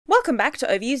Welcome back to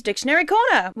Overused Dictionary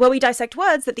Corner, where we dissect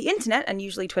words that the internet, and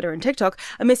usually Twitter and TikTok,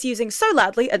 are misusing so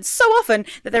loudly and so often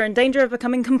that they're in danger of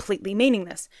becoming completely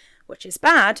meaningless. Which is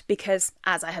bad because,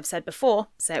 as I have said before,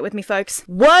 say it with me folks,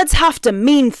 words have to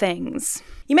mean things.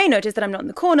 You may notice that I'm not in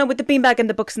the corner with the beanbag and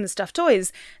the books and the stuffed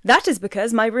toys. That is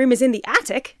because my room is in the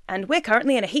attic, and we're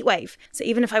currently in a heatwave. So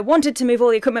even if I wanted to move all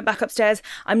the equipment back upstairs,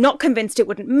 I'm not convinced it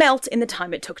wouldn't melt in the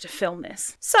time it took to film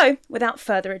this. So, without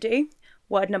further ado,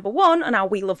 word number 1 on our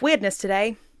Wheel of Weirdness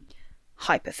today,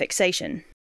 hyperfixation.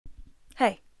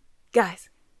 Hey, guys,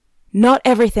 not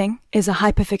everything is a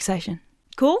hyperfixation.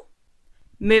 Cool?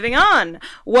 Moving on.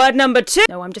 Word number 2.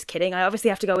 No, I'm just kidding. I obviously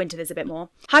have to go into this a bit more.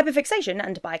 Hyperfixation,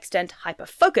 and by extent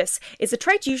hyperfocus, is a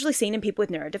trait usually seen in people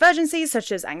with neurodivergencies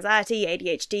such as anxiety,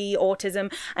 ADHD,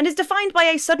 autism, and is defined by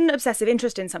a sudden obsessive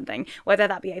interest in something, whether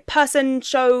that be a person,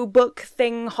 show, book,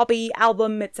 thing, hobby,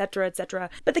 album, etc., etc.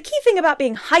 But the key thing about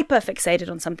being hyperfixated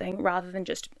on something, rather than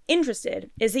just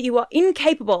interested, is that you are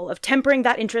incapable of tempering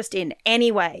that interest in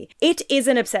any way. It is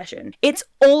an obsession. It's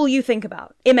all you think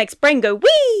about. It makes brain go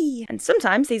wee! And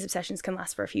sometimes these obsessions can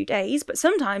last for a few days, but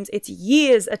sometimes it's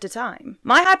years at a time.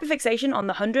 My hyperfixation on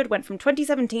the 100 went from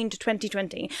 2017 to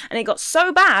 2020, and it got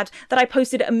so bad that I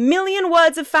posted 1 million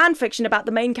words of fanfiction about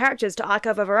the main characters to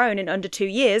Archive of Our Own in under 2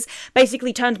 years,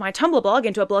 basically turned my Tumblr blog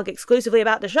into a blog exclusively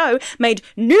about the show, made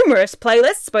numerous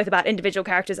playlists, both about individual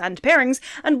characters and pairings,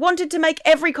 and wanted to make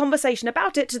every conversation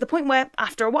about it to the point where,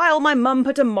 after a while, my mum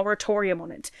put a moratorium on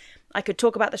it. I could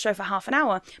talk about the show for half an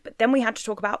hour, but then we had to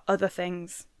talk about other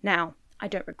things. Now, I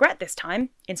don't regret this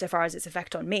time, insofar as its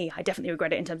effect on me. I definitely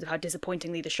regret it in terms of how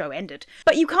disappointingly the show ended.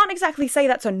 But you can't exactly say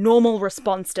that's a normal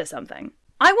response to something.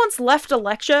 I once left a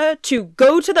lecture to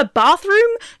go to the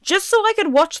bathroom just so I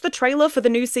could watch the trailer for the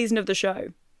new season of the show.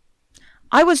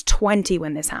 I was 20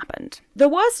 when this happened. The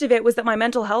worst of it was that my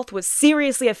mental health was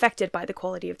seriously affected by the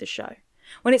quality of the show.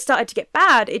 When it started to get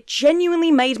bad, it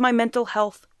genuinely made my mental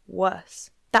health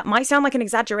worse. That might sound like an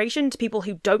exaggeration to people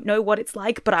who don't know what it's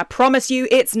like, but I promise you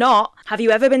it's not. Have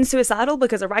you ever been suicidal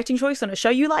because a writing choice on a show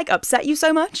you like upset you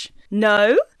so much?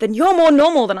 No? Then you're more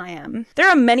normal than I am. There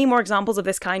are many more examples of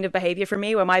this kind of behaviour from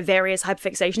me where my various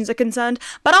hyperfixations are concerned,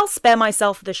 but I'll spare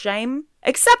myself the shame.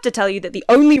 Except to tell you that the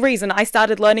only reason I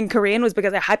started learning Korean was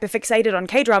because I hyperfixated on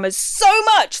K-dramas so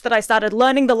much that I started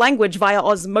learning the language via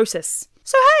osmosis.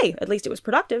 So hey, at least it was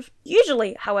productive.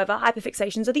 Usually, however,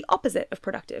 hyperfixations are the opposite of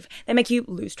productive. They make you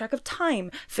lose track of time,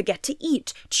 forget to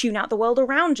eat, tune out the world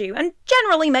around you, and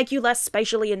generally make you less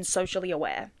spatially and socially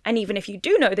aware. And even if you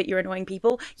do know that you're annoying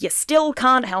people, you still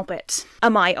can't help it.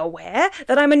 Am I aware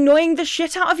that I'm annoying the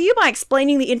shit out of you by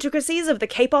explaining the intricacies of the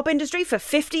K-pop industry for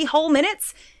 50 whole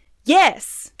minutes?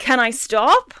 Yes. Can I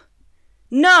stop?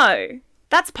 No.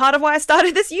 That's part of why I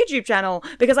started this YouTube channel,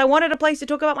 because I wanted a place to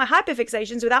talk about my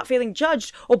hyperfixations without feeling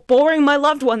judged or boring my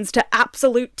loved ones to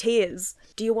absolute tears.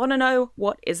 Do you want to know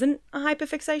what isn't a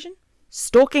hyperfixation?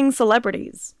 Stalking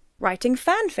celebrities, writing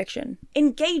fan fiction,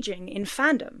 engaging in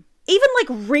fandom, even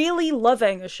like really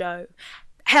loving a show.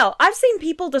 Hell, I've seen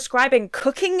people describing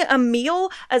cooking a meal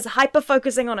as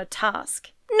hyperfocusing on a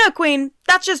task. No, Queen,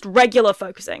 that's just regular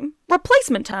focusing.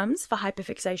 Replacement terms for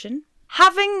hyperfixation: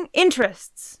 having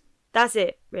interests. That's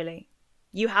it, really.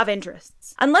 You have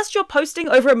interests. Unless you're posting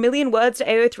over 1 million words to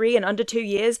AO3 in under 2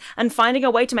 years and finding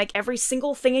a way to make every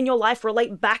single thing in your life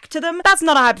relate back to them, that's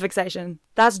not a hyperfixation.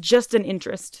 That's just an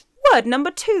interest. Word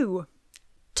number 2.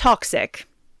 Toxic.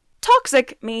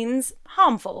 Toxic means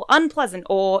harmful, unpleasant,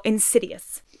 or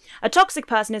insidious. A toxic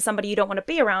person is somebody you don't want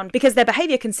to be around because their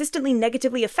behaviour consistently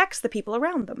negatively affects the people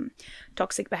around them.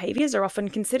 Toxic behaviours are often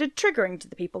considered triggering to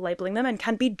the people labelling them and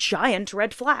can be giant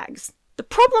red flags. The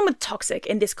problem with toxic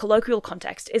in this colloquial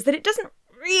context is that it doesn't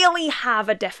really have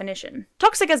a definition.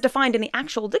 Toxic as defined in the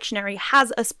actual dictionary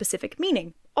has a specific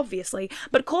meaning, obviously,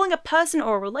 but calling a person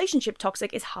or a relationship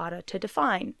toxic is harder to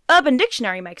define. Urban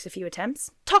Dictionary makes a few attempts.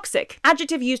 Toxic,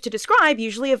 adjective used to describe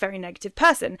usually a very negative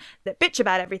person, that bitch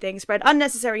about everything, spread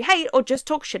unnecessary hate, or just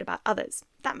talk shit about others.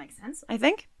 That makes sense, I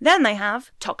think. Then they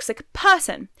have toxic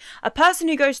person, a person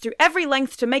who goes through every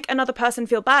length to make another person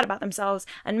feel bad about themselves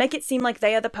and make it seem like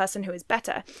they are the person who is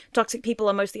better. Toxic people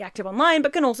are mostly active online,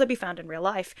 but can also be found in real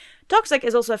life. Toxic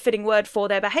is also a fitting word for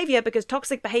their behaviour because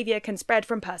toxic behaviour can spread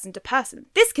from person to person.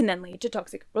 This can then lead to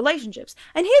toxic relationships.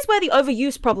 And here's where the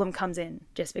overuse problem comes in.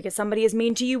 Just because somebody is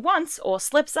mean to you once, or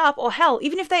slips up, or hell,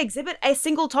 even if they exhibit a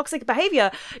single toxic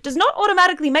behaviour, does not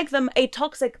automatically make them a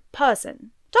toxic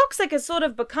person. Toxic has sort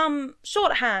of become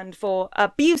shorthand for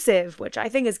abusive, which I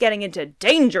think is getting into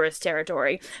dangerous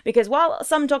territory, because while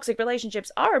some toxic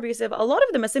relationships are abusive, a lot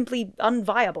of them are simply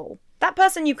unviable. That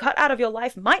person you cut out of your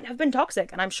life might have been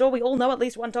toxic, and I'm sure we all know at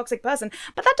least one toxic person,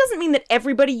 but that doesn't mean that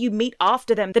everybody you meet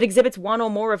after them that exhibits one or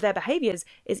more of their behaviors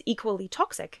is equally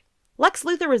toxic. Lex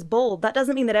Luthor is bald. That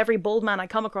doesn't mean that every bald man I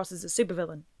come across is a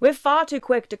supervillain. We're far too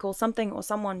quick to call something or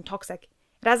someone toxic.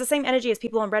 It has the same energy as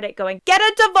people on Reddit going, "Get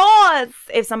a divorce!"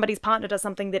 if somebody's partner does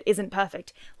something that isn't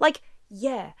perfect. Like,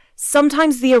 yeah,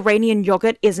 sometimes the Iranian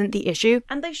yogurt isn't the issue,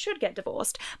 and they should get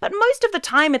divorced, but most of the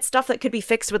time it's stuff that could be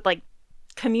fixed with, like,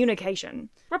 communication.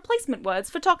 Replacement words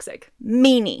for toxic.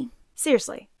 Meanie.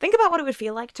 Seriously, think about what it would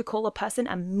feel like to call a person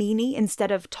a meanie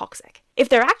instead of toxic. If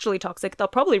they're actually toxic, they'll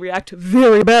probably react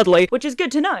very badly, which is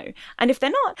good to know. And if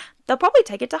they're not, they'll probably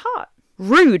take it to heart.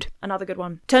 Rude, another good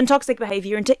one. Turn toxic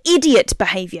behavior into idiot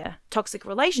behavior. Toxic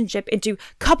relationship into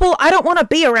couple I don't want to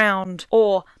be around.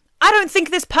 Or I don't think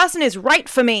this person is right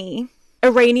for me.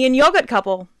 Iranian yogurt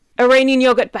couple. Iranian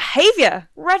yogurt behavior.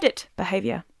 Reddit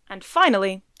behavior. And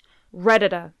finally,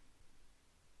 Redditor.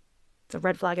 It's a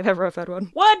red flag if ever I've heard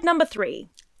one. Word number 3.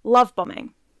 Love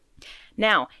bombing.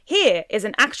 Now, here is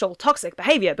an actual toxic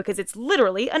behavior because it's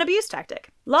literally an abuse tactic.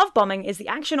 Love bombing is the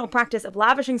action or practice of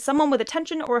lavishing someone with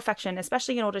attention or affection,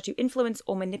 especially in order to influence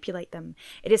or manipulate them.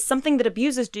 It is something that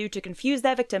abusers do to confuse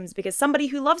their victims because somebody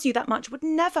who loves you that much would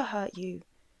never hurt you.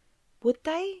 Would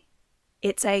they?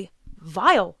 It's a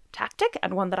vile tactic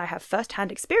and one that I have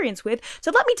first-hand experience with, so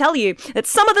let me tell you that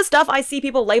some of the stuff I see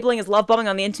people labeling as love bombing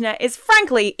on the internet is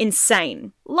frankly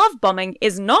insane. Love bombing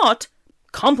is not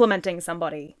complimenting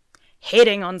somebody,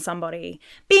 hitting on somebody,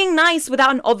 being nice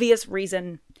without an obvious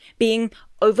reason, being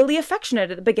overly affectionate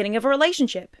at the beginning of a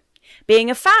relationship, being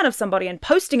a fan of somebody and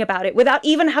posting about it without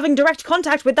even having direct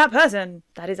contact with that person.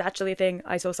 That is actually a thing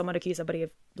I saw someone accuse somebody of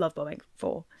love bombing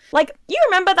for. Like, you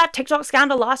remember that TikTok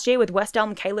scandal last year with West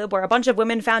Elm Caleb where a bunch of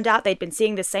women found out they'd been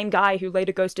seeing the same guy who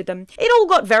later ghosted them? It all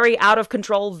got very out of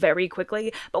control very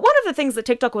quickly, but one of the things that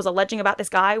TikTok was alleging about this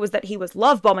guy was that he was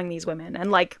love bombing these women, and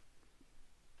like,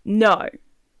 no.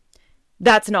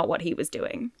 That's not what he was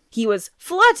doing. He was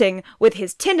flirting with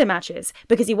his Tinder matches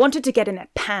because he wanted to get in their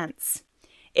pants.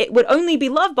 It would only be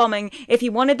love bombing if he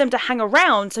wanted them to hang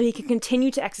around so he could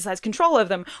continue to exercise control over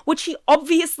them, which he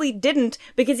obviously didn't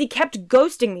because he kept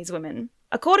ghosting these women.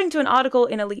 According to an article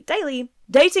in Elite Daily,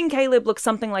 dating Caleb looks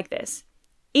something like this.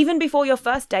 Even before your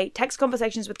first date, text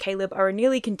conversations with Caleb are a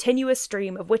nearly continuous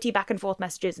stream of witty back-and-forth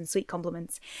messages and sweet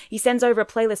compliments. He sends over a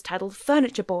playlist titled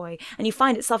Furniture Boy, and you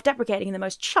find it self-deprecating in the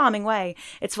most charming way.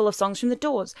 It's full of songs from The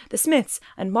Doors, The Smiths,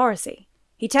 and Morrissey.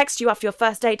 He texts you after your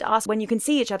first date to ask when you can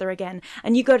see each other again,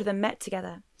 and you go to the Met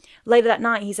together. Later that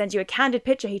night, he sends you a candid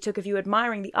picture he took of you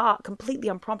admiring the art completely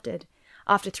unprompted.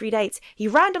 After 3 dates, he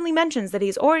randomly mentions that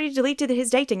he's already deleted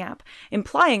his dating app,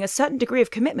 implying a certain degree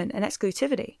of commitment and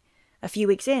exclusivity. A few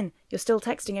weeks in, you're still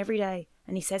texting every day,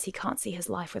 and he says he can't see his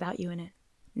life without you in it.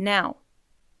 Now,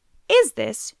 is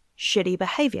this shitty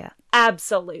behavior?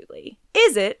 Absolutely.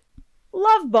 Is it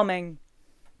love bombing?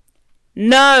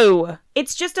 No!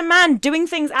 It's just a man doing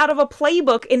things out of a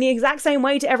playbook in the exact same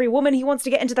way to every woman he wants to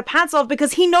get into the pants of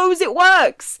because he knows it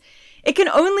works! It can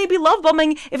only be love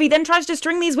bombing if he then tries to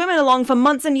string these women along for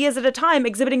months and years at a time,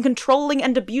 exhibiting controlling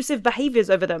and abusive behaviors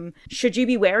over them. Should you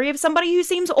be wary of somebody who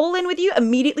seems all in with you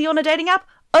immediately on a dating app?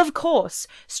 Of course.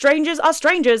 Strangers are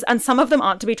strangers, and some of them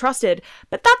aren't to be trusted.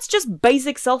 But that's just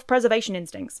basic self-preservation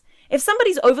instincts. If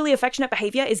somebody's overly affectionate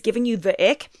behavior is giving you the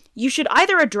ick, you should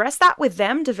either address that with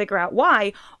them to figure out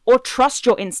why, or trust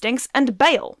your instincts and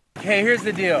bail. Okay, here's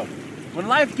the deal. When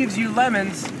life gives you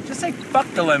lemons, just say fuck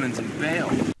the lemons and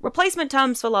bail. Replacement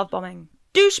terms for love bombing.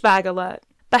 Douchebag alert.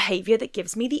 Behavior that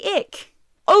gives me the ick.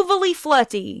 Overly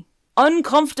flirty.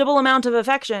 Uncomfortable amount of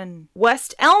affection.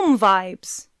 West Elm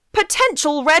vibes.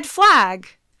 Potential red flag.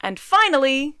 And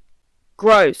finally,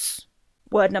 gross.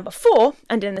 Word number 4,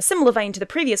 and in a similar vein to the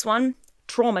previous one,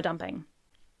 trauma dumping.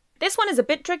 This one is a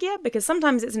bit trickier because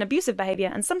sometimes it's an abusive behavior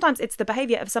and sometimes it's the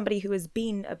behavior of somebody who has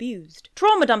been abused.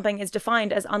 Trauma dumping is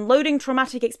defined as unloading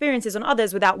traumatic experiences on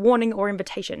others without warning or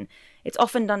invitation. It's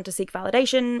often done to seek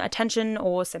validation, attention,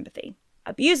 or sympathy.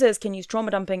 Abusers can use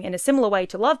trauma dumping in a similar way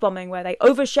to love bombing, where they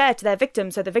overshare to their victim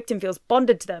so the victim feels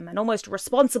bonded to them and almost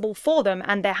responsible for them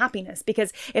and their happiness,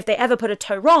 because if they ever put a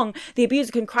toe wrong, the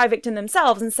abuser can cry victim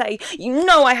themselves and say, "You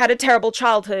know I had a terrible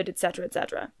childhood," etc.,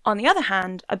 etc. On the other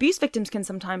hand, abuse victims can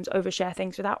sometimes overshare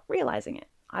things without realizing it,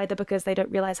 either because they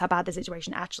don't realize how bad the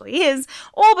situation actually is,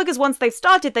 or because once they've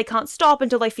started, they can't stop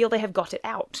until they feel they have got it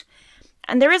out.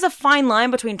 And there is a fine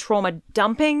line between trauma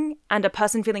dumping and a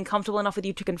person feeling comfortable enough with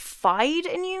you to confide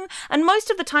in you, and most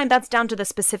of the time that's down to the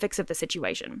specifics of the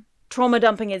situation. Trauma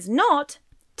dumping is not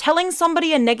telling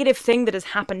somebody a negative thing that has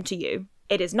happened to you.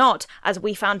 It is not, as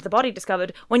We Found the Body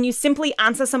discovered, when you simply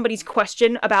answer somebody's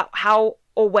question about how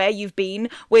or where you've been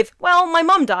with, well, my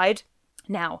mum died.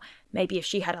 Now, maybe if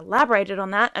she had elaborated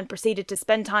on that and proceeded to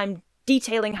spend time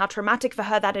detailing how traumatic for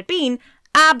her that had been,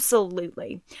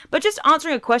 absolutely. But just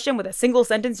answering a question with a single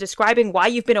sentence describing why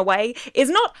you've been away is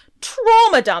not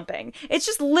trauma dumping. It's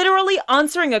just literally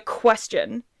answering a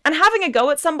question. And having a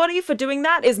go at somebody for doing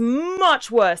that is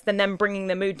much worse than them bringing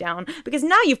the mood down, because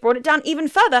now you've brought it down even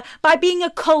further by being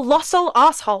a colossal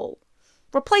asshole.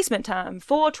 Replacement term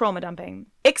for trauma dumping.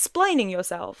 Explaining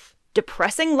yourself.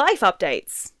 Depressing life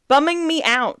updates. Bumming me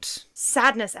out.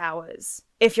 Sadness hours.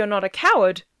 If you're not a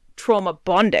coward, trauma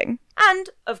bonding. And,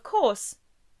 of course,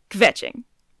 kvetching.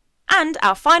 And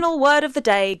our final word of the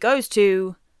day goes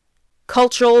to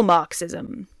cultural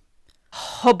Marxism.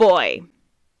 Oh boy.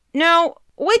 Now,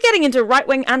 we're getting into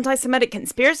right-wing anti-Semitic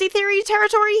conspiracy theory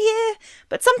territory here,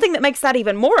 but something that makes that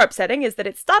even more upsetting is that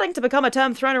it's starting to become a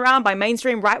term thrown around by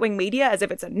mainstream right-wing media as if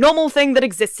it's a normal thing that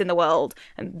exists in the world,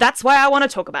 and that's why I want to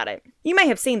talk about it. You may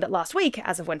have seen that last week,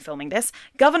 as of when filming this,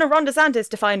 Governor Ron DeSantis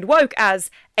defined woke as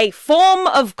a form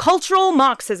of cultural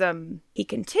Marxism. He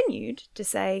continued to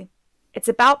say, it's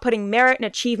about putting merit and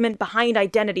achievement behind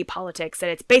identity politics,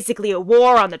 and it's basically a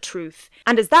war on the truth.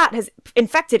 And as that has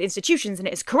infected institutions and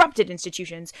it has corrupted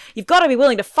institutions, you've got to be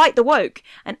willing to fight the woke.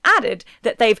 And added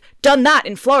that they've done that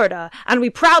in Florida, and we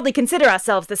proudly consider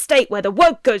ourselves the state where the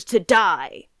woke goes to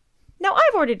die. Now,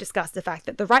 I've already discussed the fact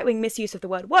that the right-wing misuse of the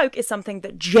word woke is something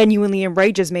that genuinely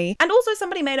enrages me, and also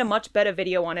somebody made a much better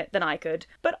video on it than I could.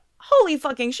 But holy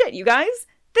fucking shit, you guys!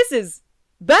 This is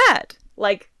bad.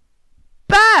 Like,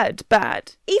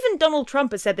 bad. Even Donald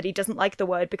Trump has said that he doesn't like the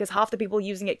word because half the people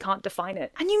using it can't define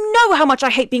it. And you know how much I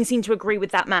hate being seen to agree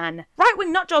with that man.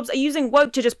 Right-wing nutjobs are using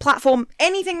woke to just platform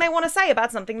anything they want to say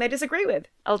about something they disagree with.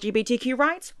 LGBTQ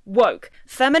rights? Woke.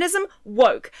 Feminism?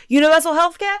 Woke. Universal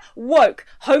healthcare? Woke.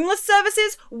 Homeless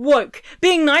services? Woke.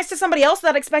 Being nice to somebody else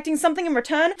without expecting something in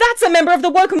return? That's a member of the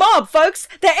woke mob, folks!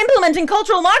 They're implementing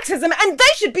cultural Marxism and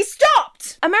they should be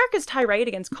stopped! America's tirade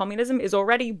against communism is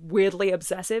already weirdly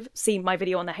obsessive. See my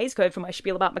video on the Hays Code for my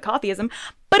spiel about McCarthyism,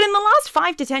 but in the last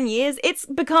 5 to 10 years, it's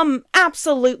become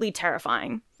absolutely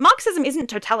terrifying. Marxism isn't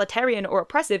totalitarian or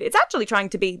oppressive, it's actually trying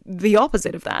to be the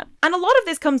opposite of that. And a lot of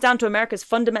this comes down to America's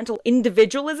fundamental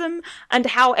individualism and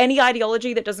how any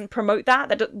ideology that doesn't promote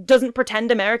that doesn't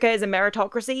pretend America is a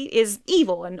meritocracy, is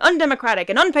evil and undemocratic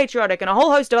and unpatriotic and a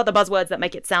whole host of other buzzwords that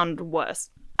make it sound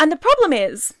worse. And the problem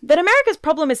is that America's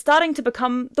problem is starting to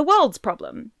become the world's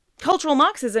problem. Cultural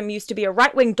Marxism used to be a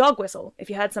right-wing dog whistle. If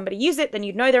you heard somebody use it, then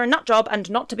you'd know they're a nutjob and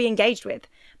not to be engaged with.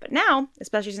 But now,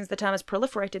 especially since the term has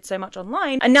proliferated so much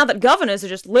online, and now that governors are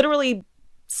just literally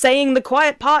saying the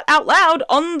quiet part out loud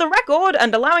on the record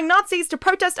and allowing Nazis to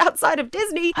protest outside of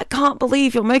Disney, I can't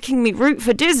believe you're making me root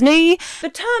for Disney, the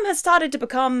term has started to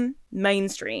become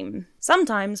mainstream.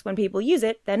 Sometimes when people use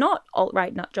it, they're not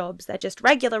alt-right nutjobs, they're just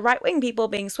regular right-wing people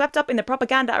being swept up in the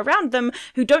propaganda around them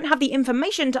who don't have the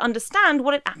information to understand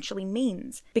what it actually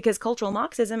means. Because cultural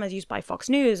Marxism, as used by Fox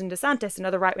News and DeSantis and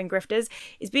other right-wing grifters,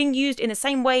 is being used in the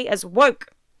same way as woke.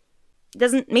 It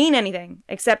doesn't mean anything,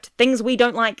 except things we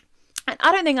don't like. And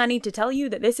I don't think I need to tell you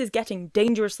that this is getting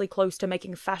dangerously close to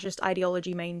making fascist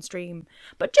ideology mainstream.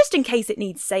 But just in case it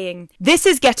needs saying, this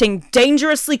is getting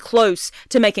dangerously close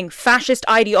to making fascist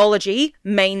ideology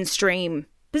mainstream.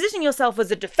 Positioning yourself as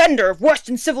a defender of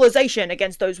Western civilization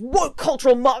against those woke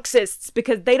cultural Marxists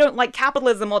because they don't like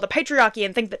capitalism or the patriarchy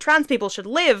and think that trans people should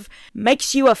live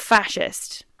makes you a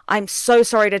fascist. I'm so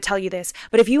sorry to tell you this,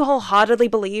 but if you wholeheartedly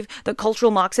believe that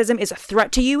cultural Marxism is a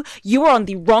threat to you, you are on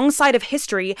the wrong side of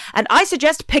history, and I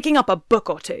suggest picking up a book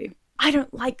or two. I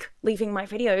don't like leaving my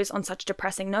videos on such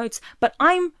depressing notes, but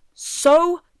I'm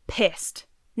so pissed.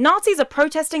 Nazis are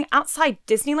protesting outside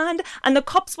Disneyland, and the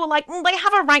cops were like, they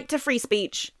have a right to free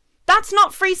speech. That's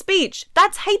not free speech.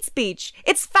 That's hate speech.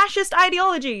 It's fascist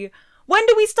ideology. When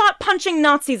do we start punching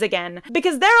Nazis again?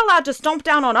 Because they're allowed to stomp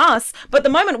down on us, but the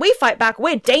moment we fight back,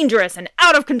 we're dangerous and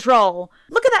out of control.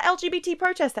 Look at that LGBT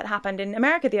protest that happened in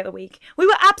America the other week. We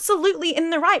were absolutely in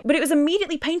the right, but it was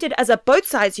immediately painted as a both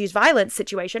sides use violence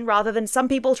situation rather than some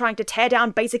people trying to tear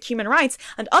down basic human rights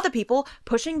and other people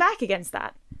pushing back against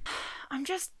that. I'm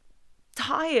just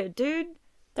tired, dude.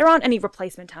 There aren't any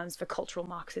replacement terms for cultural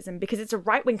Marxism because it's a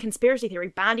right-wing conspiracy theory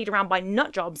bandied around by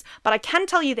nutjobs, but I can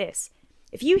tell you this.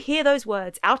 If you hear those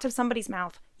words out of somebody's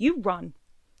mouth, you run.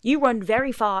 You run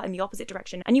very far in the opposite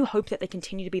direction, and you hope that they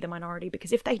continue to be the minority,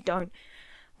 because if they don't,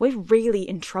 we're really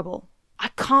in trouble. I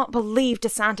can't believe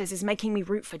DeSantis is making me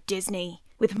root for Disney.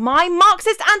 With my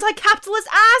Marxist anti-capitalist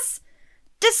ass?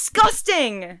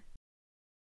 Disgusting!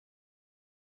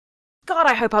 God,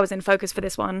 I hope I was in focus for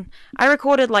this one. I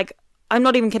recorded like I'm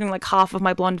not even kidding, like half of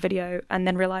my blonde video, and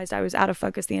then realized I was out of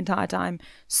focus the entire time.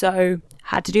 So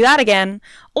had to do that again.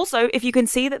 Also, if you can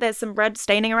see that there's some red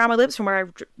staining around my lips from where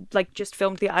I like just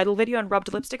filmed the idol video and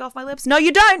rubbed lipstick off my lips. No,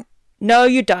 you don't. No,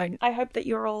 you don't. I hope that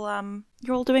you're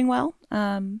all doing well.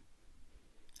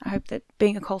 I hope that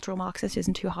being a cultural Marxist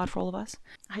isn't too hard for all of us.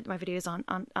 I hope my videos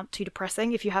aren't too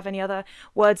depressing. If you have any other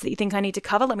words that you think I need to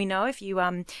cover, let me know. If you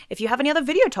have any other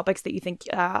video topics that you think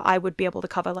I would be able to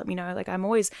cover, let me know. Like I'm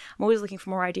always looking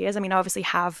for more ideas. I mean, I obviously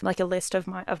have like a list of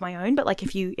my own, but like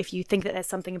if you think that there's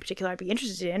something in particular I'd be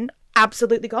interested in,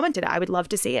 absolutely comment it. I would love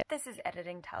to see it. This is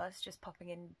Editing Tallis just popping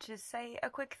in to say a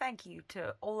quick thank you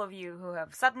to all of you who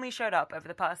have suddenly showed up over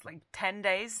the past like 10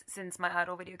 days since my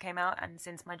idol video came out and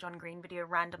since my John Green video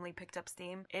randomly picked up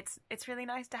steam. It's really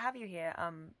nice to have you here.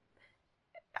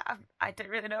 I don't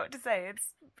really know what to say.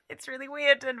 It's really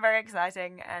weird and very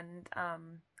exciting, and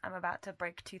I'm about to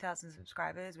break 2,000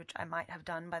 subscribers, which I might have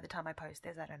done by the time I post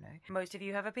this, I don't know. Most of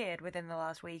you have appeared within the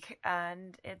last week,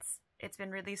 and it's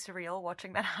been really surreal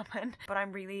watching that happen, but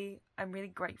I'm really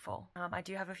grateful. I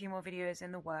do have a few more videos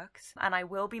in the works, and I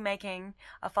will be making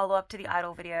a follow-up to the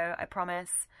idol video, I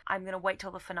promise. I'm gonna wait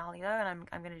till the finale though, and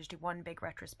I'm gonna just do one big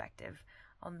retrospective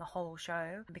on the whole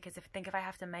show, because if I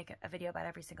have to make a video about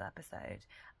every single episode,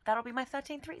 that'll be my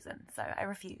 13th reason, so I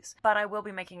refuse. But I will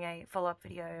be making a follow-up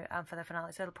video for the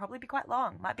finale, so it'll probably be quite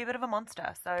long. Might be a bit of a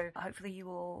monster, so hopefully you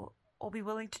will all be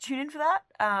willing to tune in for that.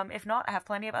 If not, I have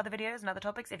plenty of other videos and other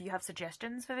topics. If you have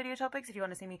suggestions for video topics, if you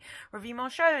want to see me review more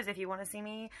shows, if you want to see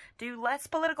me do less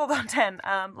political content,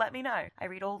 let me know. I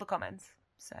read all the comments,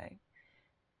 so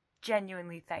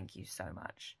genuinely thank you so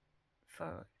much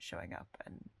for showing up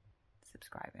and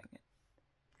subscribing,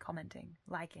 commenting,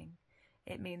 liking.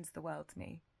 It means the world to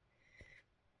me.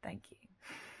 Thank you.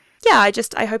 Yeah,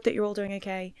 I hope that you're all doing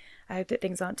okay. I hope that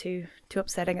things aren't too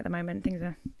upsetting at the moment.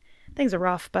 Things are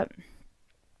rough, but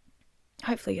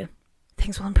hopefully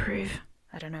things will improve.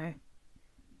 I don't know.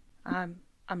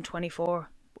 I'm 24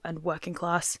 and working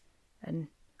class, and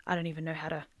I don't even know how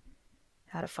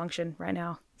to function right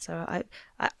now. So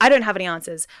I don't have any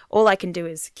answers. All I can do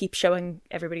is keep showing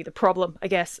everybody the problem, I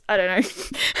guess. I don't know.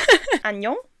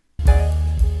 Annyeong.